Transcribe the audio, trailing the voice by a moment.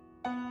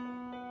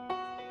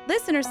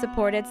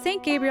Listener-supported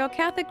St. Gabriel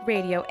Catholic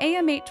Radio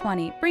AM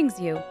 820 brings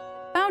you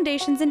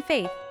Foundations in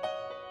Faith.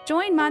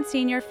 Join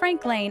Monsignor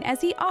Frank Lane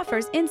as he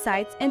offers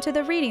insights into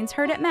the readings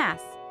heard at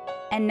Mass.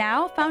 And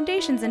now,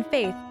 Foundations in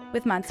Faith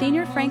with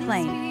Monsignor Frank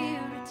Lane.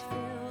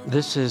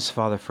 This is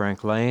Father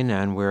Frank Lane,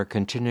 and we're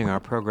continuing our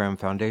program,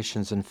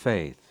 Foundations in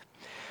Faith.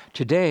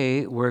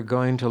 Today, we're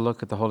going to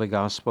look at the Holy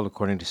Gospel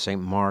according to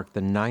St. Mark,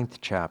 the 9th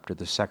chapter,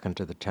 the 2nd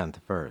to the 10th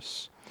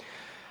verse.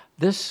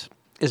 This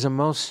is a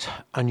most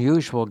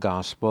unusual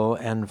gospel,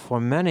 and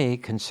for many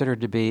considered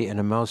to be in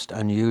a most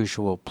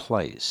unusual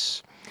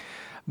place.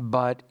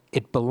 But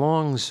it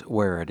belongs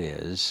where it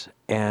is,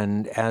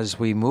 and as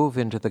we move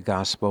into the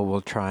gospel,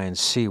 we'll try and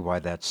see why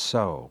that's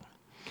so.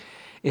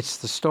 It's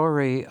the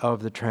story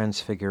of the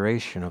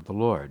transfiguration of the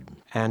Lord,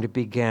 and it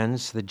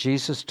begins that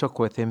Jesus took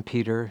with him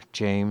Peter,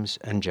 James,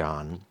 and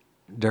John.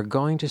 They're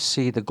going to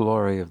see the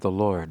glory of the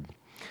Lord,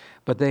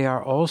 but they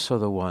are also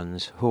the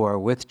ones who are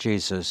with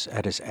Jesus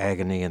at his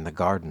agony in the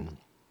garden.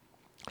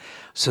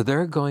 So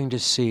they're going to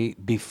see,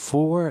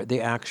 before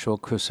the actual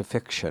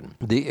crucifixion,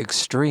 the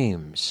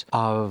extremes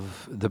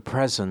of the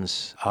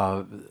presence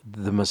of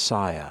the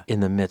Messiah in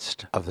the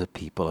midst of the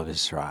people of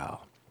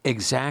Israel.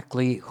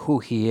 Exactly who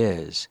he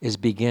is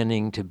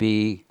beginning to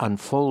be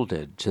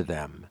unfolded to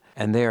them,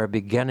 and they are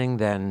beginning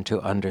then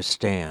to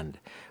understand.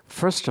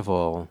 First of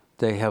all,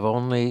 they have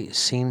only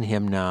seen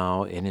him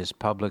now in his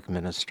public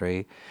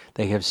ministry.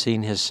 They have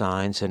seen his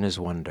signs and his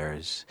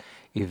wonders.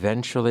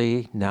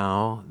 Eventually,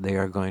 now, they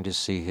are going to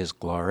see his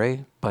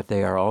glory, but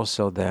they are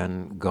also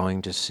then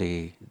going to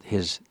see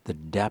the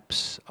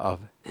depths of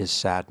his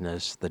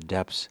sadness, the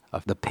depths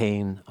of the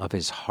pain of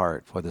his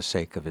heart for the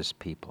sake of his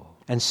people.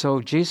 And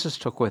so Jesus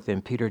took with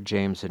him Peter,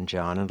 James, and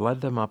John and led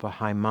them up a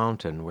high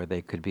mountain where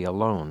they could be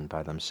alone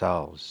by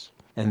themselves.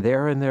 And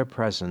there in their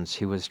presence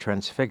he was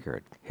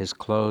transfigured. His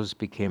clothes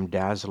became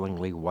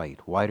dazzlingly white,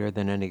 whiter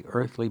than any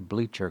earthly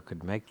bleacher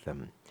could make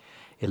them.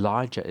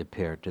 Elijah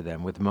appeared to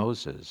them with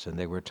Moses, and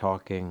they were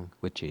talking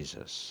with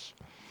Jesus.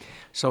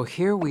 So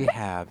here we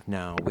have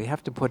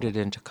to put it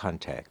into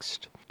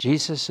context.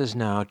 Jesus is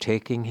now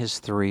taking his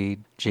three,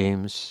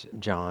 James,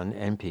 John,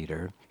 and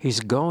Peter.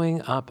 He's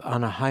going up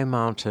on a high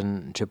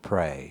mountain to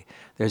pray.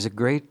 There's a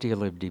great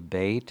deal of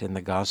debate in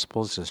the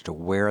Gospels as to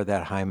where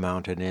that high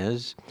mountain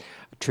is.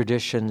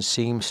 Tradition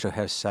seems to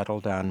have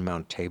settled on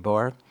Mount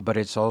Tabor, but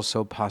it's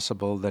also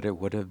possible that it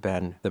would have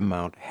been the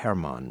Mount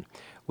Hermon,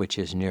 which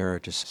is nearer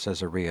to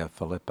Caesarea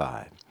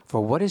Philippi. For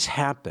what has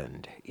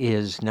happened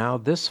is now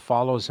this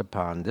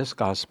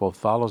gospel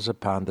follows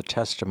upon the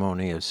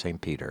testimony of St.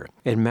 Peter.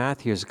 In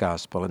Matthew's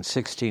gospel in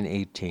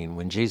 16:18,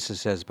 when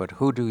Jesus says, "But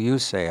who do you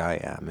say I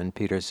am?" And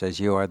Peter says,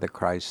 "You are the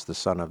Christ, the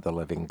Son of the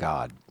living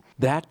God."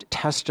 That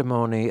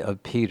testimony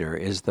of Peter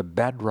is the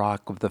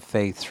bedrock of the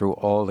faith through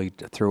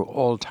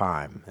all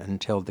time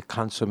until the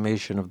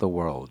consummation of the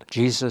world.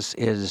 Jesus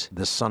is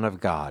the Son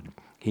of God.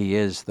 He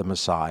is the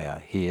Messiah.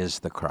 He is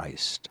the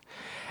Christ.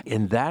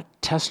 In that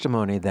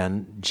testimony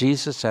then,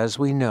 Jesus, as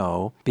we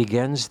know,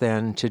 begins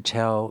then to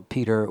tell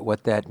Peter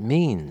what that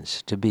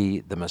means to be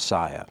the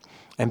Messiah.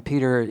 And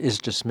Peter is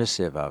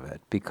dismissive of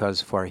it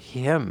because for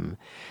him,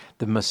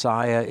 the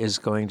Messiah is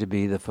going to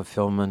be the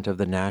fulfillment of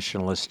the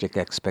nationalistic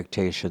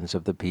expectations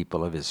of the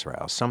people of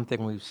Israel,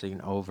 something we've seen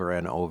over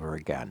and over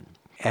again.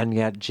 And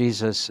yet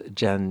Jesus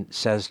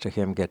says to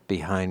him, "Get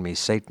behind me,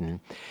 Satan."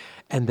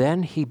 And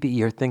then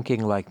you're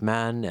thinking like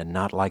man and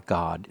not like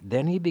God.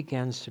 Then he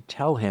begins to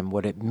tell him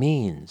what it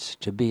means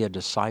to be a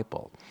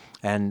disciple.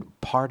 And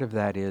part of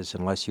that is,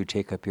 unless you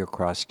take up your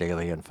cross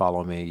daily and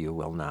follow me, you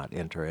will not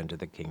enter into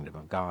the kingdom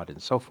of God,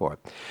 and so forth.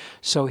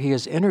 So he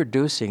is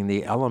introducing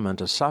the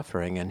element of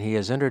suffering, and he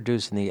is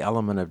introducing the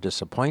element of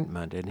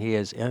disappointment, and he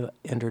is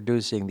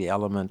introducing the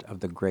element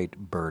of the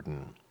great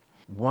burden.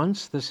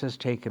 Once this has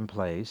taken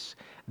place,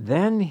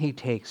 then he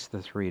takes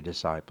the three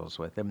disciples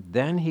with him.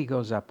 Then he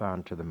goes up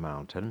onto the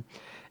mountain,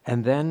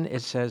 and then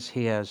it says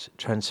he has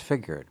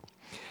transfigured.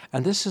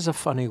 And this is a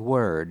funny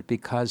word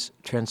because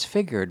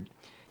transfigured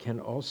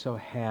can also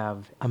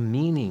have a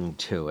meaning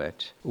to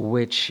it,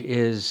 which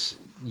is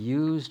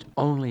used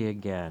only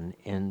again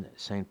in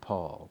St.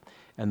 Paul.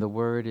 And the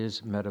word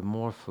is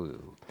metamorpho.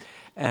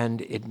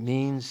 And it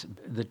means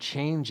the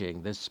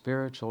changing, the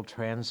spiritual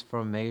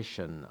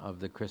transformation of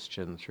the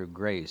Christian through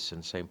grace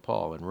in St.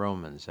 Paul, in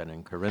Romans, and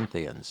in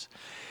Corinthians.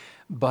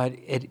 But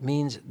it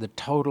means the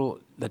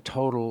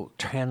total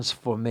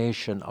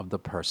transformation of the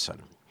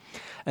person.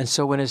 And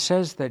so when it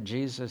says that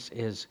Jesus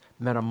is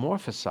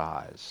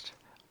metamorphosized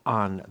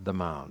on the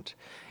mount,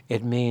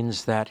 it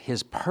means that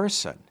his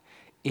person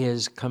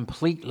is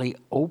completely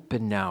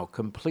open now,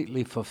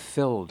 completely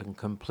fulfilled and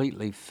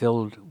completely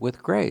filled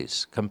with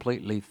grace,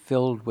 completely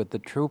filled with the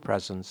true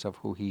presence of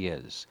who he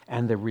is.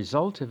 And the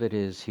result of it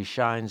is he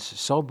shines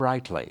so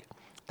brightly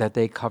that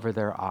they cover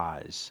their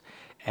eyes.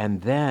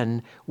 And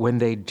then when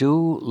they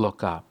do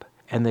look up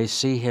and they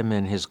see him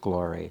in his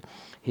glory,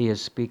 he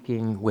is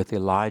speaking with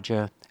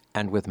Elijah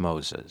and with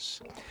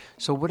Moses.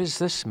 So what does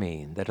this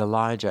mean, that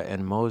Elijah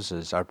and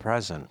Moses are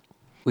present?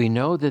 We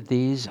know that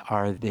these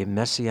are the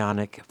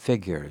messianic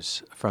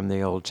figures from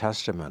the Old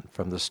Testament,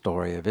 from the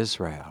story of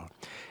Israel.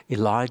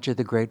 Elijah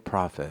the great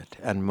prophet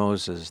and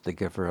Moses the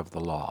giver of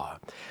the law.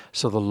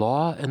 So the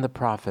law and the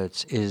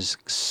prophets is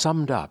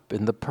summed up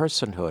in the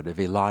personhood of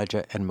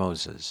Elijah and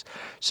Moses.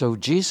 So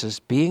Jesus,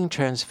 being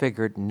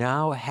transfigured,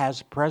 now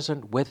has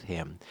present with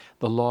him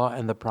the law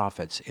and the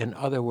prophets. In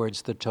other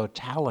words, the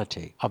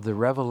totality of the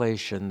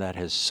revelation that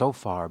has so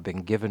far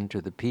been given to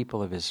the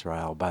people of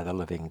Israel by the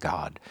living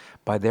God,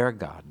 by their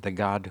God, the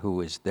God who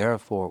is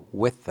therefore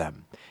with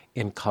them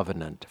in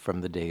covenant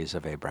from the days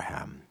of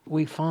Abraham.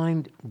 We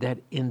find that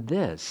in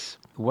this,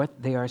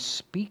 what they are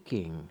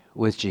speaking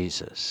with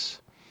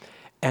Jesus.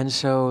 And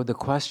so the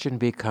question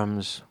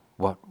becomes,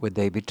 what would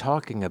they be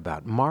talking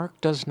about? Mark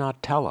does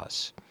not tell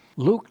us.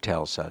 Luke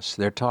tells us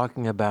they're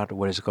talking about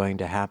what is going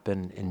to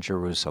happen in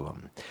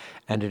Jerusalem.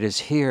 And it is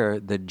here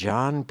that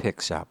John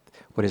picks up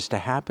what is to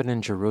happen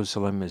in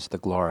Jerusalem is the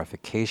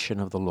glorification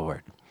of the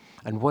Lord.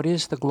 And what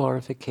is the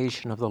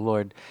glorification of the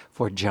Lord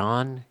for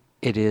John?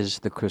 It is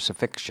the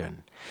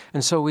crucifixion.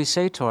 And so we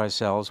say to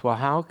ourselves, well,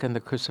 how can the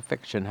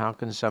crucifixion, how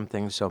can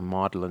something so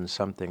maudlin,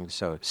 something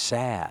so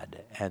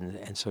sad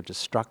and so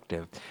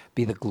destructive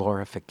be the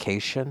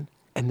glorification?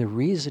 And the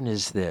reason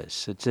is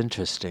this. It's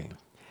interesting.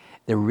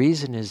 The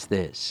reason is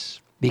this.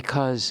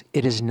 Because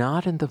it is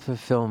not in the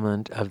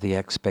fulfillment of the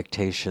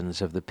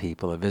expectations of the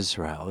people of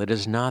Israel. It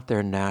is not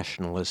their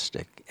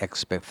nationalistic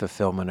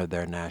fulfillment of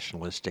their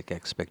nationalistic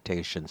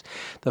expectations.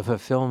 The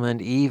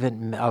fulfillment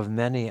even of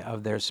many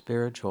of their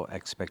spiritual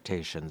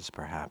expectations,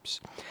 perhaps.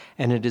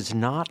 And it is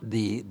not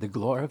the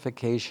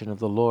glorification of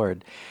the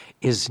Lord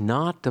is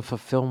not the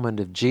fulfillment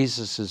of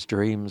Jesus'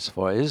 dreams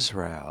for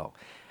Israel,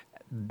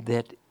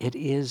 that it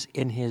is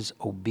in his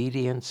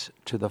obedience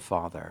to the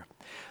Father.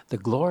 The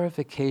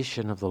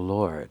glorification of the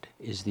Lord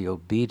is the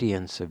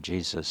obedience of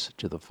Jesus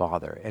to the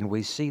Father. And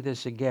we see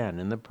this again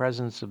in the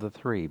presence of the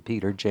three,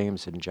 Peter,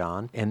 James, and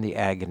John, in the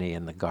agony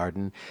in the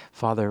garden.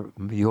 Father,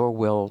 your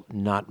will,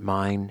 not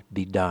mine,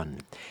 be done.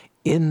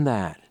 In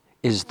that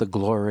is the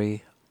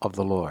glory of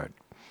the Lord.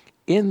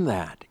 In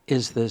that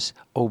is this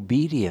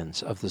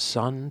obedience of the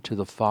Son to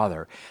the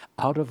Father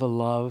out of a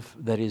love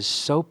that is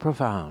so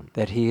profound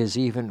that he is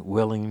even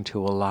willing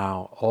to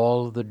allow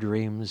all the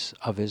dreams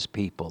of his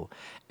people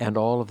and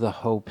all of the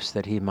hopes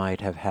that he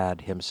might have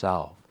had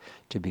himself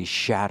to be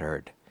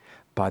shattered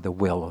by the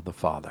will of the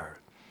Father.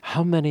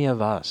 How many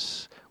of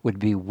us would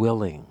be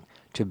willing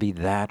to be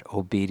that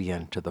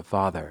obedient to the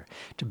Father,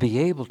 to be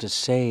able to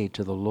say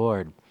to the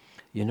Lord,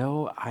 you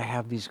know, I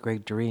have these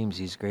great dreams,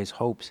 these great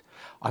hopes.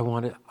 I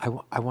want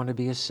to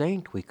be a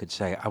saint, we could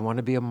say. I want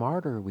to be a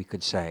martyr, we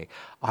could say.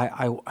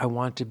 I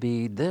want to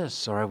be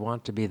this or I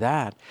want to be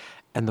that.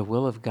 And the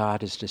will of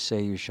God is to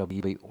say you shall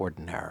be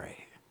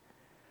ordinary.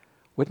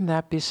 Wouldn't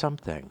that be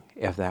something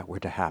if that were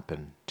to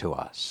happen to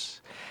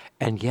us?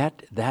 And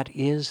yet that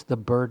is the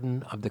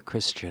burden of the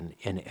Christian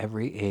in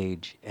every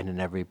age and in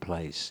every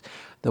place.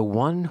 The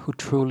one who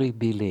truly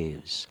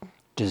believes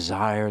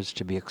desires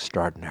to be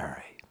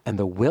extraordinary. And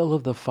the will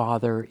of the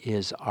Father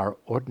is our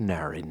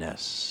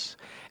ordinariness.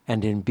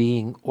 And in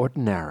being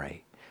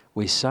ordinary,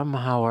 we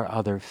somehow or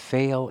other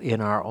fail in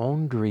our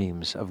own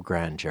dreams of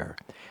grandeur.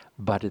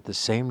 But at the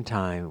same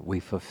time, we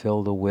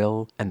fulfill the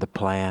will and the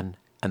plan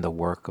and the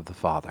work of the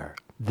Father.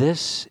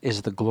 This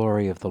is the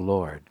glory of the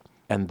Lord.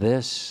 And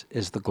this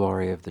is the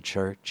glory of the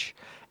church.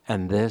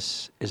 And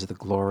this is the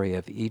glory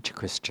of each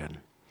Christian.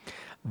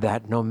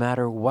 That no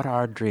matter what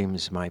our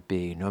dreams might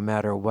be, no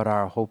matter what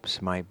our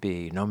hopes might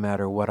be, no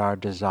matter what our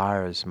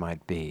desires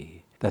might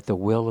be, that the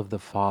will of the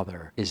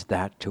Father is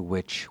that to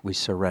which we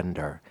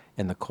surrender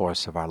in the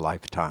course of our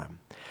lifetime,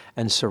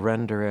 and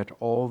surrender it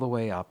all the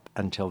way up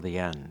until the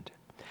end.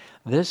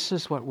 This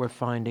is what we're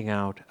finding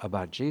out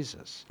about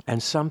Jesus,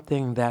 and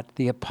something that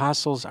the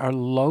apostles are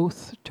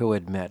loath to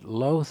admit,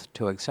 loath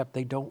to accept.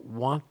 They don't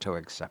want to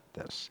accept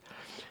this.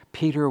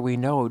 Peter, we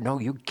know, no,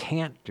 you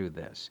can't do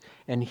this.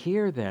 And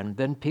here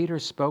then Peter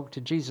spoke to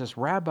Jesus.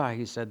 Rabbi,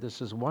 he said,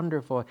 this is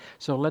wonderful.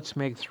 So let's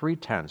make 3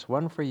 tents,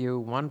 one for you,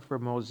 one for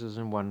Moses,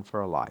 and one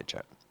for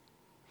Elijah.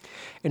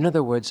 In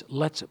other words,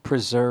 let's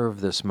preserve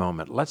this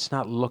moment. Let's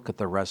not look at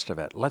the rest of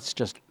it. Let's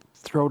just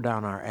throw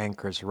down our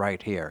anchors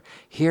right here.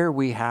 Here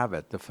we have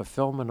it, the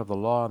fulfillment of the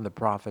law and the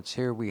prophets.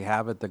 Here we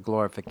have it, the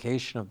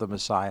glorification of the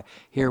Messiah.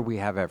 Here we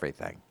have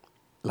everything.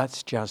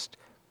 Let's just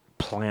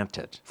plant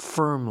it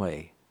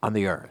firmly on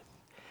the earth,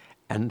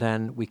 and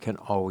then we can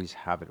always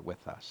have it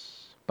with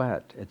us.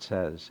 But it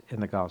says in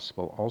the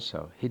gospel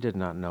also, he did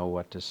not know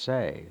what to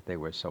say. They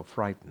were so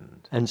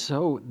frightened. And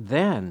so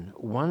then,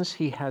 once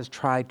he has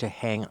tried to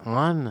hang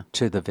on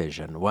to the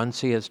vision, once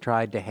he has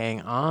tried to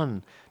hang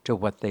on to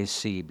what they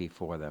see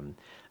before them,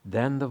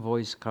 then the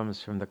voice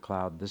comes from the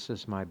cloud, this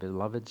is my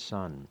beloved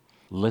Son,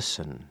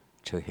 listen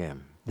to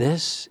him.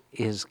 This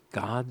is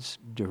God's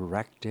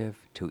directive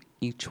to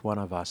each one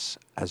of us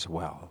as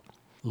well.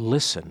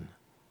 Listen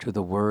to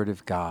the Word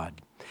of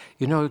God.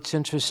 You know, it's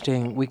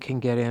interesting. We can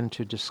get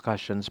into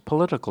discussions,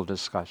 political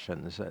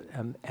discussions,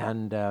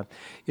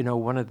 you know,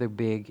 one of the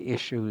big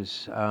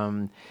issues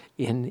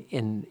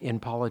in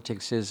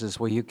politics is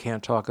well, you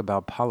can't talk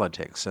about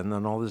politics, and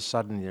then all of a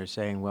sudden you're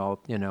saying, well,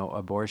 you know,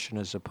 abortion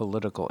is a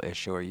political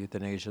issue, or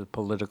euthanasia is a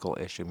political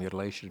issue,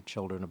 mutilation of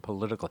children a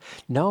political.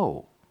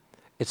 No,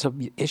 it's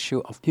an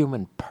issue of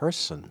human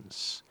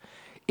persons.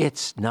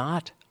 It's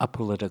not a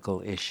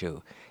political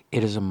issue.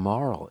 It is a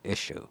moral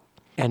issue.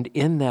 And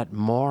in that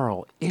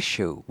moral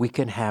issue, we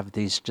can have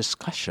these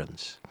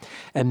discussions.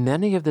 And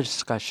many of the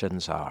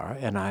discussions are,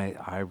 and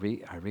I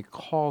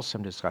recall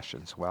some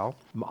discussions, well,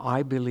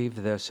 I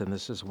believe this and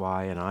this is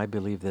why, and I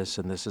believe this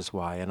and this is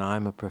why, and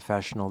I'm a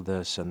professional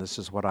this and this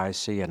is what I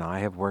see, and I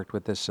have worked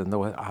with this and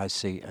what I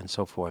see, and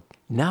so forth.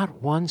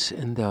 Not once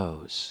in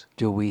those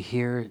do we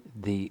hear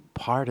the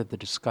part of the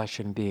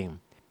discussion being,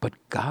 but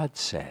God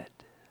said,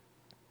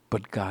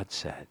 but God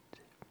said.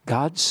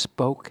 God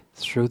spoke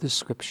through the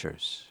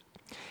Scriptures.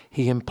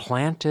 He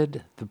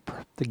implanted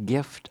the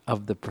gift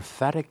of the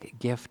prophetic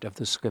gift of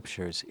the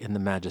Scriptures in the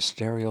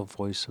magisterial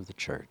voice of the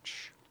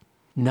church.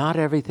 Not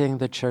everything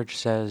the church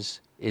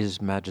says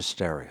is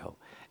magisterial,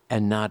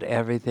 and not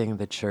everything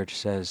the church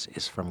says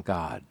is from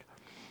God.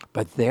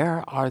 But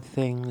there are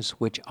things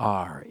which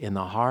are in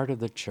the heart of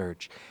the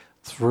church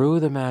through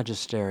the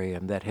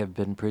magisterium that have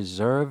been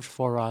preserved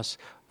for us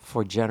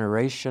for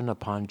generation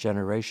upon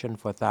generation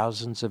for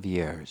thousands of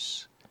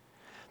years.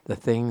 The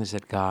things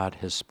that God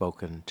has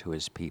spoken to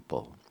his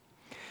people.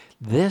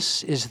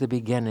 This is the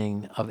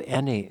beginning of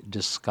any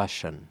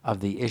discussion of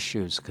the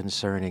issues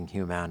concerning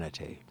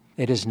humanity.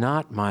 It is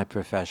not my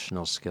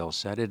professional skill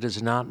set. It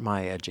is not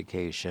my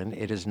education.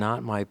 It is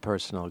not my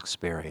personal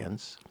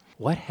experience.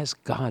 What has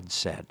God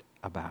said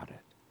about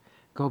it?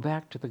 Go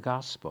back to the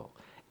gospel.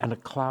 And a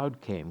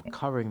cloud came,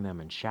 covering them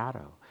in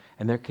shadow.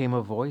 And there came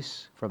a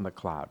voice from the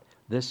cloud.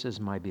 This is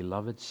my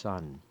beloved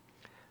Son.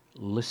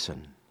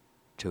 Listen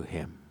to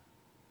him.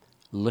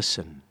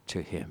 Listen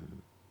to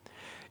him.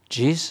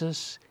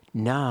 Jesus,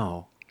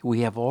 now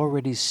we have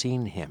already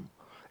seen him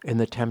in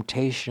the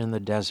temptation in the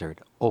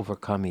desert,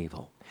 overcome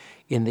evil.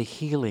 In the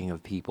healing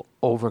of people,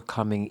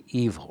 overcoming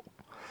evil.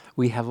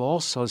 We have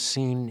also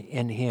seen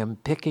in him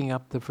picking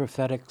up the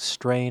prophetic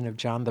strain of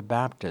John the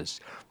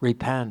Baptist.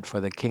 Repent, for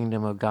the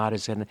kingdom of God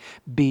is in it.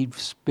 Be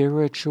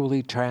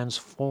spiritually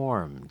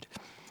transformed.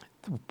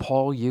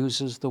 Paul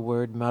uses the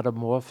word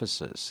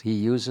metamorphosis. He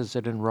uses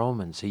it in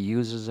Romans. He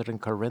uses it in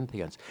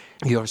Corinthians.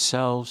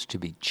 Yourselves to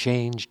be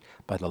changed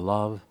by the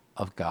love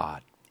of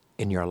God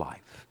in your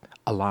life.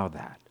 Allow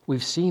that.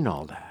 We've seen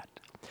all that.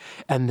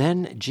 And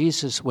then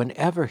Jesus,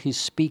 whenever he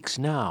speaks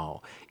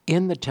now,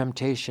 in the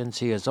temptations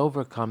he has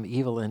overcome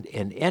evil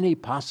in any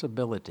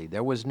possibility.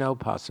 There was no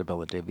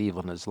possibility of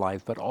evil in his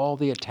life, but all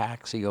the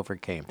attacks he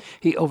overcame.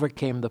 He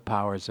overcame the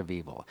powers of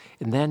evil.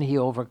 And then he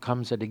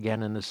overcomes it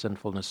again in the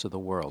sinfulness of the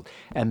world.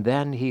 And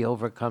then he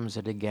overcomes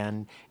it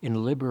again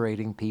in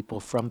liberating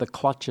people from the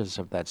clutches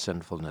of that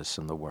sinfulness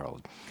in the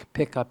world.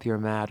 Pick up your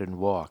mat and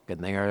walk.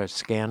 And they are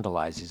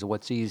scandalized. He said,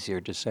 what's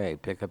easier to say?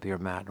 Pick up your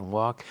mat and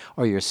walk,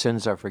 or your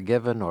sins are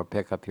forgiven, or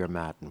pick up your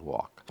mat and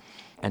walk.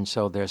 And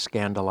so they're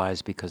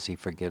scandalized because he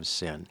forgives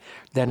sin.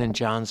 Then in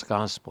John's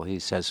gospel, he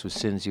says, whose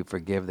sins you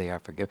forgive, they are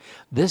forgiven.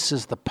 This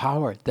is the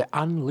power, the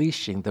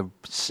unleashing,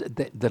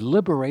 the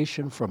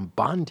liberation from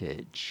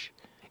bondage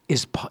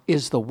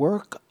is the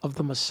work of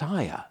the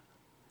Messiah.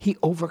 He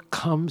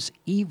overcomes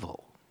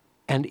evil.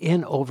 And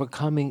in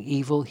overcoming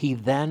evil, he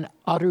then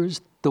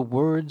utters the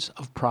words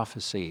of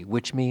prophecy,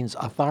 which means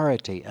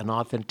authority and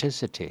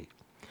authenticity.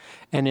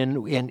 And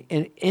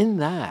in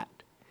that,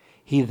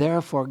 he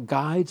therefore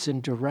guides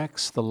and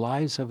directs the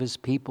lives of his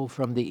people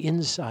from the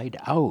inside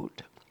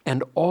out.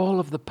 And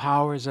all of the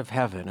powers of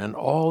heaven and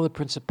all the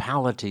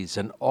principalities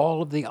and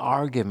all of the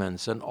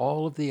arguments and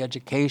all of the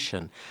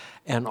education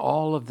and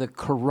all of the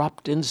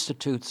corrupt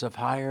institutes of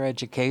higher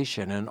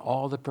education and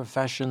all the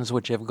professions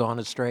which have gone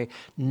astray,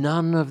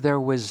 none of their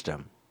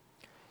wisdom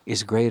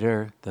is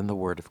greater than the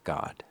Word of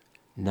God.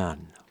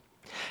 None.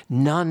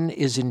 None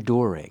is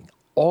enduring.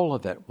 All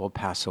of it will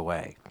pass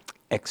away,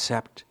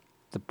 except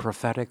the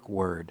prophetic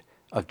word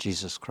of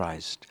Jesus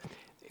Christ,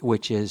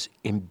 which is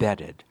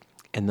embedded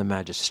in the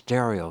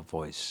magisterial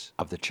voice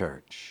of the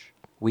church.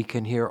 We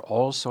can hear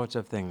all sorts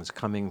of things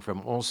coming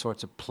from all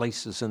sorts of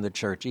places in the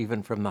church,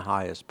 even from the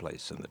highest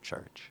place in the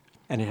church.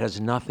 And it has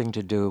nothing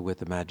to do with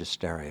the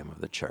magisterium of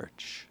the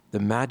church. The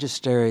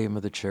magisterium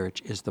of the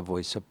church is the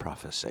voice of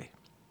prophecy.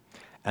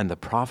 And the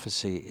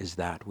prophecy is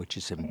that which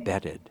is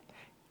embedded,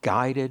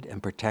 guided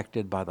and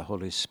protected by the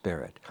Holy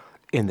Spirit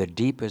in the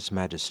deepest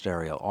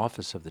magisterial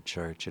office of the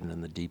church and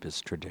in the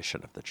deepest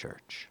tradition of the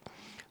church.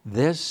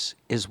 This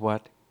is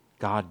what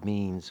God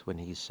means when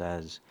he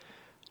says,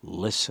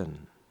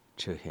 listen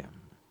to him.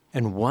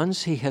 And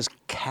once he has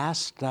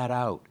cast that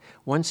out,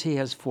 once he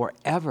has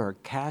forever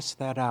cast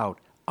that out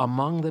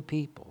among the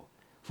people,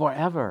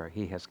 forever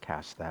he has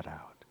cast that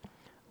out,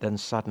 then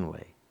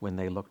suddenly, when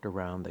they looked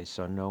around, they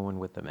saw no one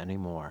with them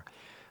anymore,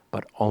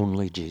 but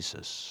only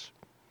Jesus.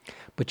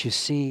 But you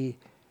see,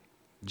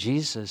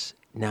 Jesus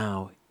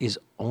now is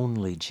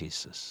only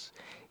Jesus.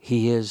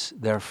 He is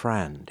their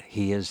friend.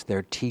 He is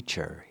their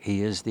teacher.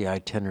 He is the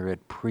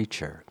itinerant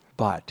preacher.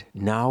 But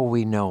now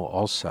we know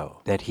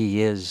also that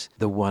he is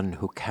the one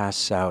who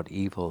casts out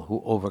evil,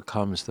 who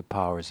overcomes the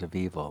powers of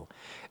evil.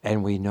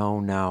 And we know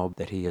now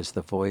that he is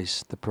the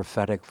voice, the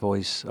prophetic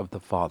voice of the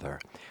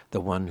Father,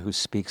 the one who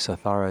speaks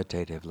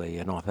authoritatively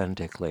and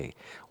authentically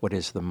what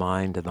is the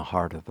mind and the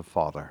heart of the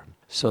Father.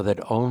 So that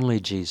only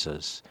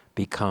Jesus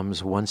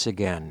becomes once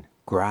again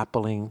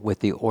grappling with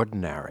the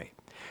ordinary,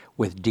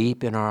 with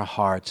deep in our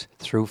hearts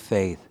through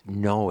faith,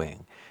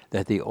 knowing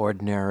that the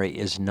ordinary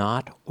is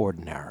not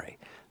ordinary,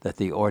 that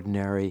the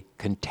ordinary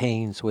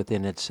contains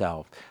within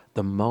itself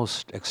the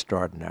most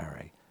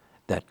extraordinary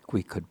that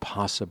we could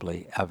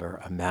possibly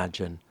ever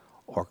imagine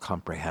or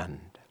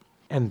comprehend.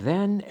 And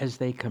then as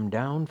they came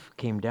down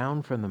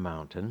from the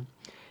mountain,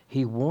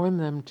 he warned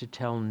them to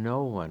tell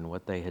no one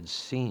what they had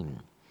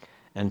seen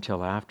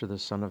until after the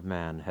Son of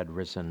Man had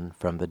risen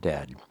from the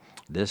dead.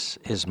 This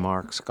is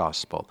Mark's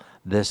gospel.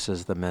 This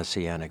is the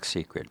messianic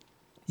secret.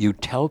 You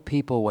tell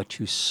people what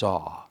you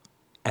saw,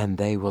 and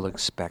they will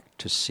expect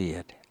to see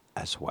it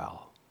as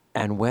well.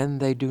 And when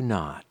they do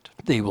not,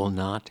 they will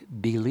not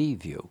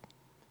believe you,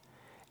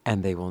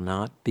 and they will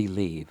not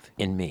believe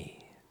in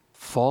me.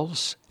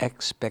 False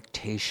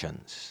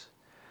expectations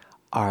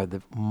are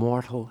the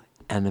mortal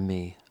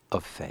enemy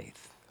of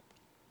faith.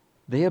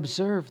 They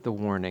observed the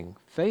warning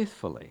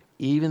faithfully,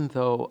 even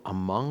though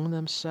among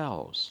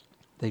themselves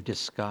they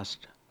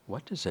discussed,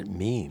 what does it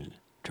mean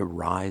to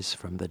rise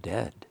from the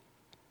dead?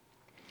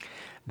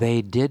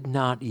 They did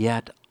not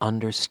yet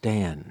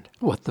understand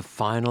what the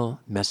final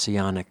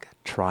messianic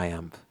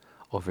triumph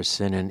over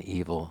sin and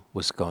evil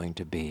was going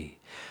to be,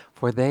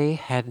 for they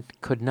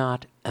could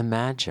not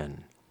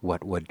imagine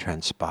what would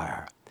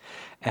transpire.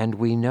 And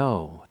we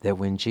know that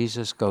when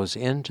Jesus goes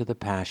into the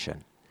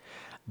Passion,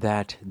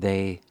 that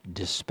they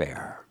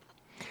despair.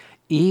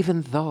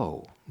 Even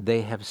though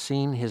they have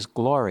seen his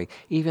glory,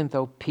 even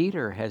though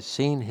Peter has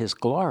seen his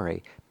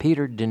glory,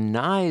 Peter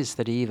denies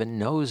that he even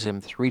knows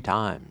him 3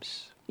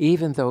 times.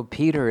 Even though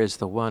Peter is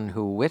the one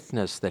who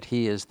witnessed that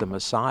he is the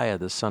Messiah,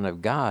 the Son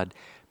of God,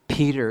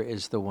 Peter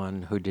is the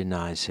one who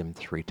denies him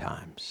 3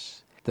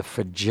 times. The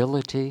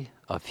fragility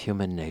of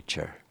human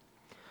nature,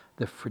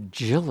 the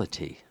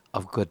fragility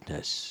of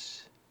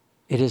goodness.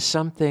 It is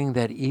something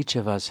that each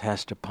of us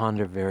has to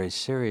ponder very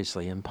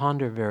seriously, and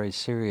ponder very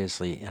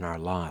seriously in our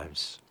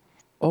lives.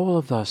 All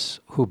of us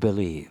who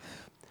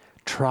believe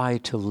try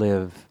to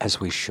live as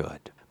we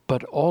should,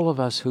 but all of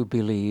us who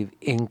believe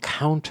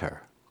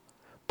encounter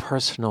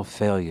personal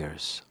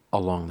failures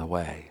along the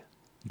way.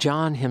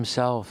 John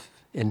himself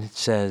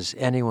says,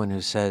 anyone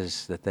who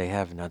says that they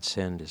have not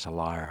sinned is a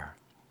liar.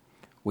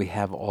 We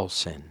have all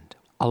sinned.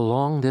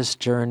 Along this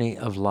journey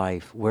of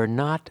life, we're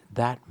not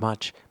that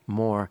much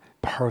more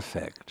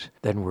perfect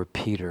than were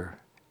Peter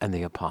and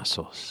the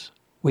apostles.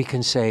 We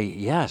can say,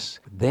 yes,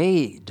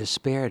 they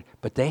despaired,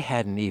 but they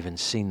hadn't even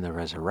seen the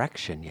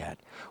resurrection yet.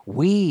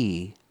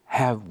 We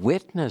have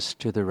witnessed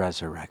to the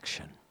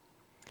resurrection,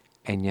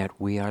 and yet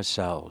we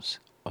ourselves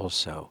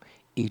also,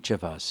 each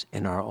of us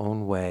in our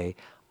own way,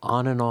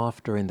 on and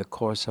off during the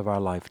course of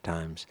our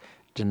lifetimes,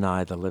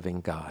 deny the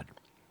living God,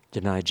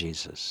 deny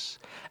Jesus,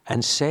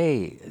 and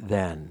say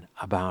then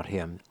about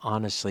him,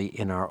 honestly,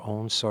 in our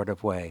own sort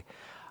of way,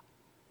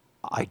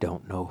 I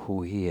don't know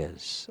who he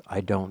is.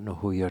 I don't know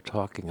who you're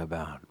talking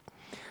about.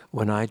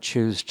 When I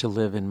choose to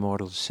live in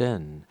mortal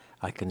sin,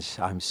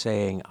 I'm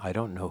saying, I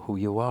don't know who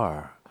you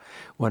are.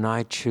 When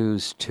I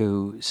choose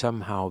to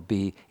somehow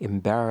be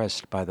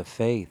embarrassed by the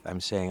faith, I'm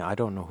saying, I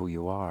don't know who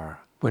you are.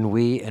 When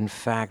we, in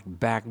fact,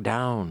 back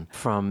down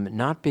from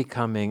not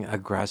becoming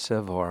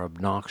aggressive or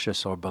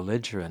obnoxious or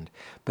belligerent,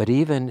 but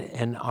even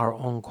in our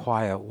own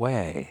quiet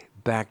way,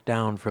 back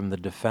down from the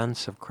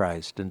defense of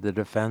Christ and the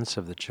defense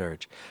of the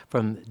church,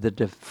 from the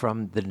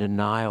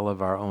denial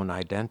of our own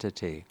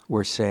identity,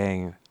 we're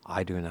saying,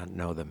 I do not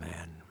know the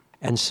man.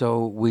 And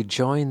so we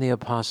join the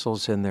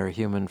apostles in their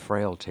human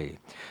frailty,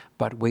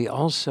 but we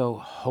also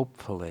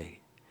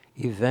hopefully,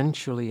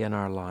 eventually in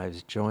our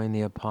lives, join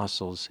the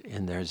apostles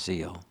in their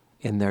zeal,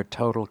 in their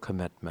total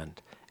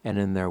commitment, and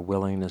in their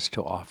willingness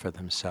to offer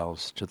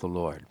themselves to the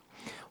Lord.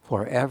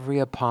 For every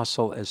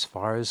apostle, as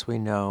far as we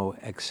know,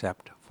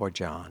 except for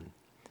John,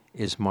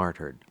 is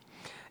martyred.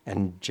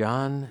 And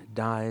John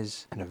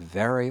dies in a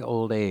very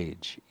old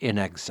age in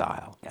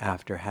exile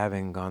after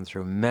having gone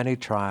through many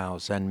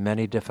trials and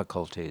many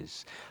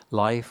difficulties.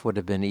 Life would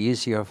have been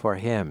easier for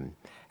him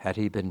had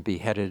he been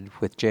beheaded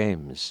with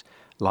James.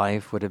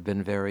 Life would have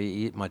been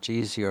very much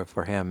easier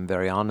for him,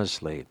 very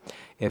honestly,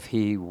 if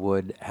he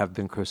would have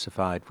been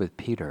crucified with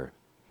Peter.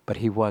 But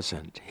he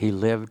wasn't. He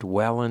lived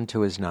well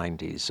into his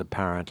 90s,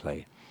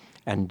 apparently,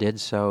 and did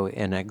so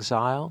in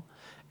exile,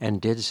 and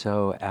did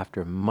so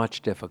after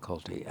much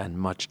difficulty and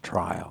much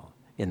trial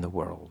in the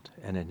world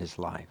and in his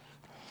life.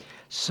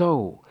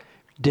 So,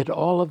 did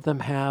all of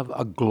them have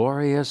a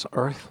glorious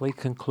earthly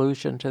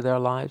conclusion to their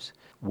lives?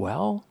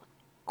 Well,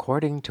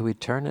 according to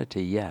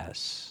eternity,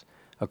 yes.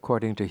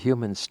 According to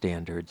human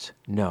standards,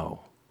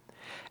 no.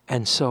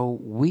 And so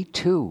we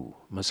too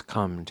must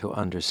come to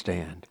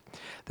understand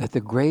that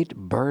the great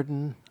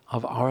burden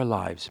of our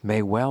lives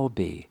may well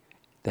be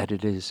that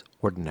it is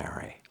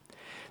ordinary.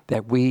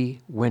 That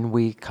when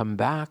we come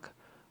back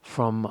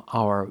from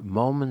our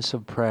moments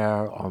of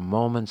prayer or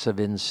moments of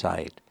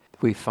insight,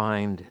 we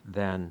find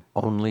then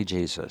only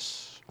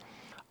Jesus,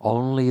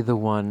 only the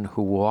one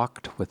who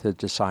walked with the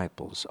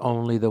disciples,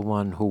 only the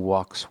one who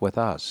walks with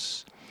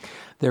us.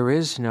 There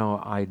is no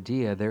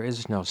idea, there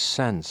is no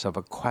sense of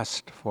a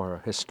quest for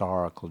a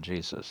historical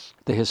Jesus.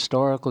 The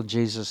historical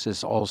Jesus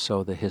is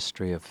also the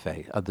history of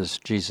faith, of this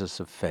Jesus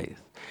of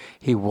faith.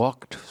 He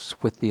walked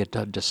with the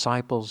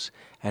disciples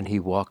and he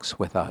walks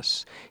with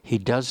us. He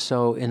does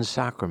so in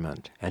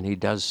sacrament, and he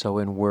does so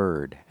in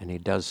word, and he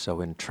does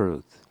so in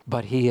truth.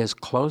 But he is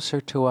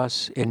closer to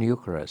us in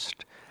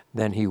Eucharist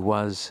than he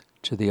was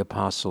to the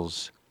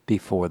apostles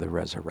before the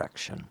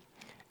resurrection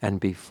and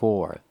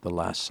before the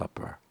Last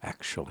Supper,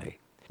 actually.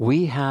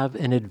 We have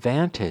an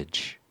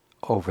advantage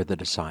over the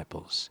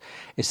disciples,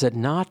 is that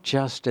not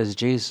just as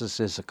Jesus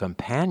is a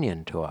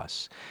companion to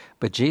us,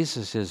 but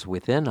Jesus is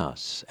within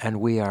us and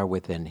we are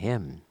within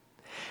him,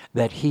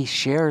 that he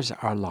shares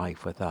our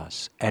life with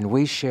us and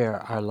we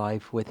share our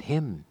life with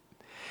him,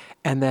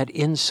 and that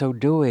in so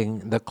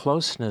doing the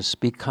closeness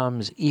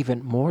becomes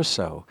even more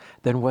so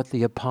than what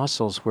the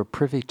apostles were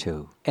privy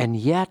to. And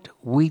yet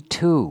we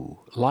too,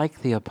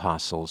 like the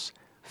apostles,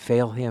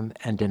 fail him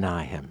and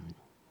deny him.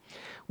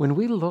 When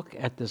we look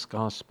at this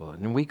gospel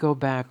and we go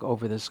back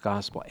over this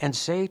gospel and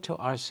say to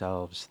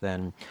ourselves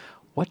then,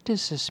 what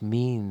does this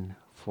mean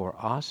for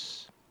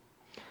us?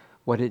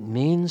 What it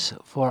means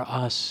for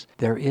us,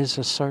 there is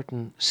a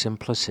certain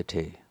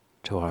simplicity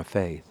to our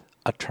faith,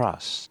 a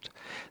trust,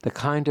 the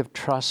kind of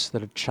trust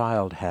that a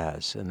child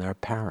has in their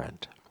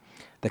parent,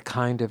 the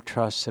kind of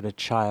trust that a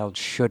child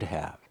should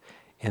have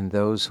in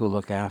those who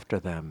look after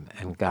them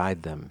and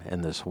guide them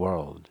in this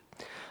world.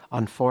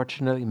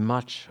 Unfortunately,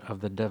 much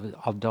of the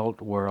adult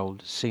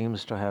world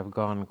seems to have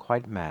gone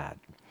quite mad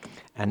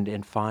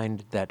and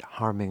find that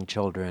harming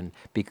children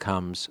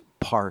becomes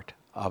part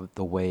of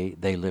the way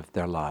they live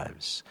their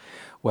lives.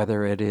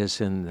 Whether it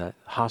is in the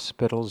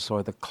hospitals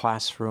or the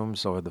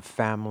classrooms or the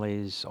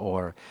families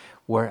or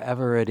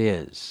wherever it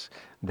is,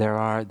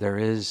 there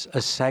is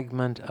a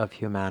segment of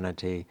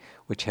humanity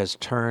which has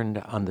turned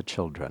on the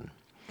children.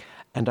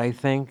 And I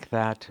think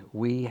that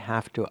we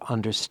have to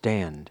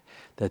understand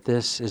that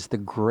this is the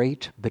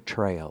great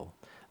betrayal.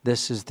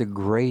 This is the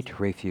great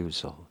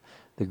refusal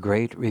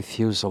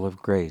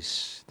of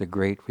grace, the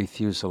great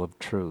refusal of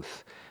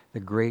truth, the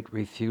great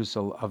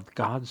refusal of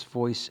God's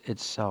voice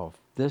itself.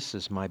 This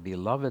is my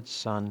beloved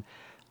Son.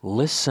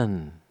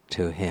 Listen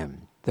to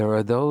him. There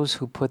are those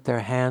who put their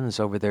hands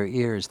over their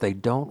ears. They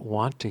don't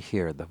want to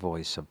hear the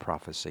voice of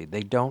prophecy. They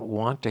don't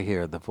want to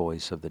hear the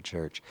voice of the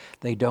church.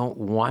 They don't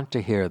want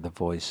to hear the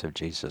voice of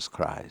Jesus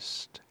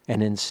Christ.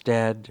 And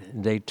instead,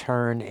 they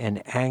turn in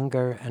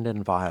anger and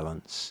in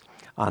violence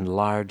on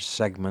large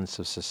segments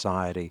of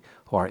society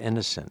who are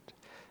innocent,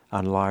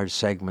 on large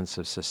segments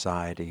of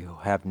society who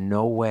have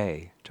no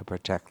way to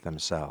protect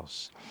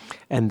themselves.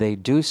 And they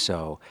do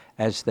so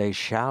as they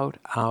shout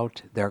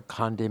out their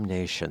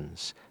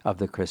condemnations of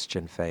the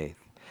Christian faith,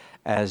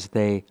 as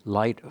they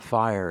light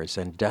fires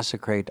and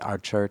desecrate our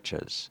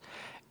churches.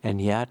 And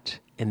yet,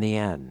 in the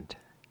end,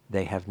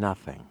 they have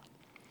nothing.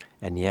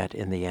 And yet,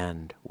 in the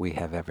end, we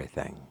have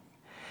everything.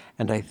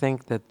 And I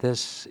think that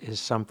this is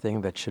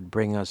something that should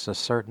bring us a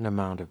certain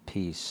amount of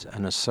peace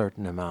and a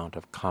certain amount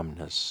of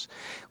calmness.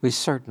 We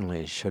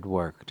certainly should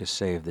work to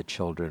save the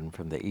children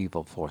from the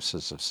evil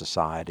forces of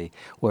society,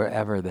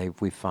 wherever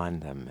we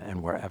find them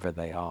and wherever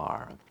they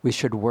are. We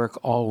should work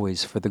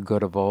always for the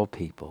good of all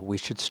people. We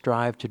should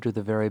strive to do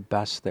the very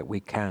best that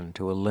we can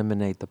to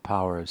eliminate the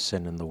power of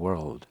sin in the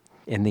world.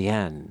 In the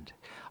end,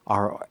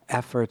 our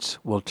efforts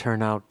will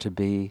turn out to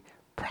be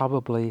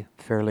probably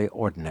fairly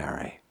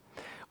ordinary.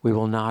 We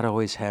will not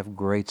always have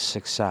great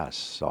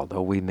success,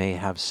 although we may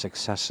have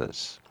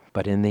successes.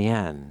 But in the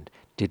end,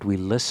 did we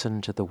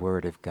listen to the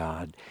Word of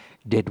God?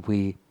 Did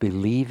we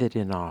believe it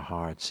in our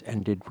hearts?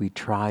 And did we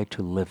try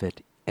to live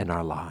it in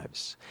our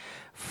lives?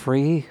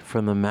 Free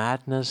from the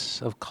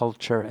madness of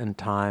culture and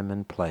time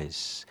and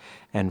place,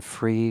 and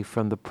free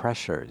from the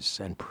pressures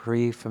and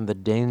free from the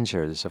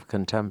dangers of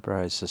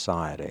contemporary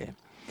society.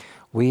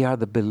 We are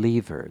the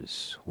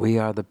believers. We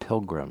are the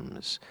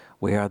pilgrims.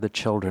 We are the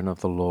children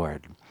of the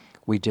Lord.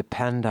 We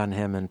depend on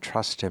him and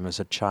trust him as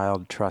a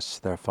child trusts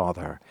their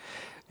father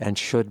and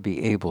should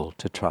be able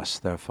to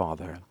trust their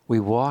father. We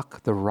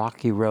walk the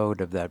rocky road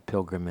of that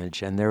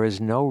pilgrimage, and there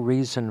is no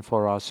reason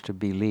for us to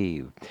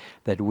believe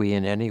that we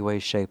in any way,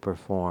 shape, or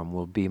form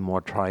will be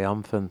more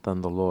triumphant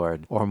than the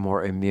Lord or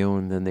more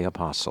immune than the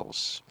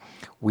apostles.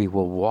 We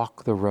will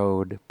walk the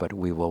road, but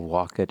we will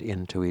walk it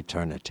into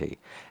eternity.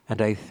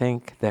 And I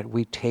think that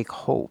we take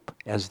hope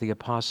as the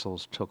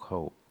apostles took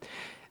hope.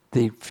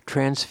 The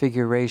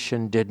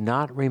transfiguration did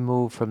not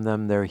remove from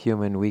them their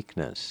human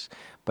weakness,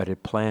 but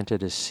it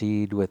planted a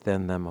seed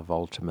within them of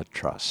ultimate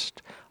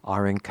trust.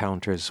 Our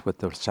encounters with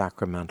the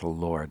sacramental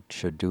Lord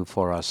should do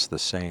for us the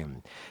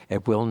same.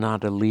 It will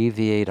not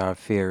alleviate our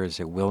fears,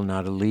 it will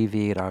not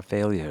alleviate our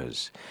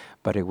failures,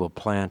 but it will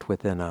plant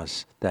within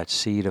us that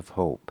seed of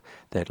hope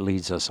that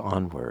leads us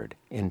onward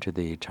into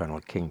the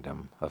eternal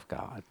kingdom of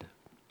God.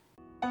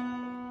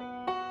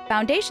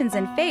 Foundations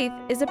in Faith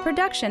is a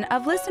production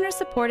of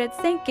listener-supported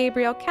St.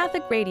 Gabriel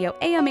Catholic Radio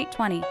AM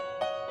 820.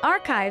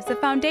 Archives of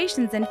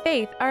Foundations in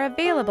Faith are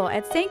available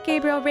at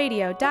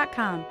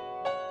stgabrielradio.com.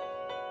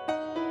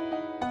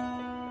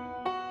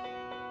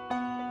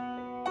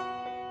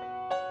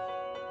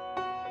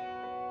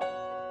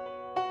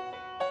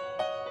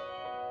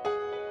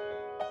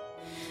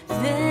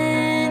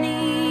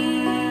 Veni,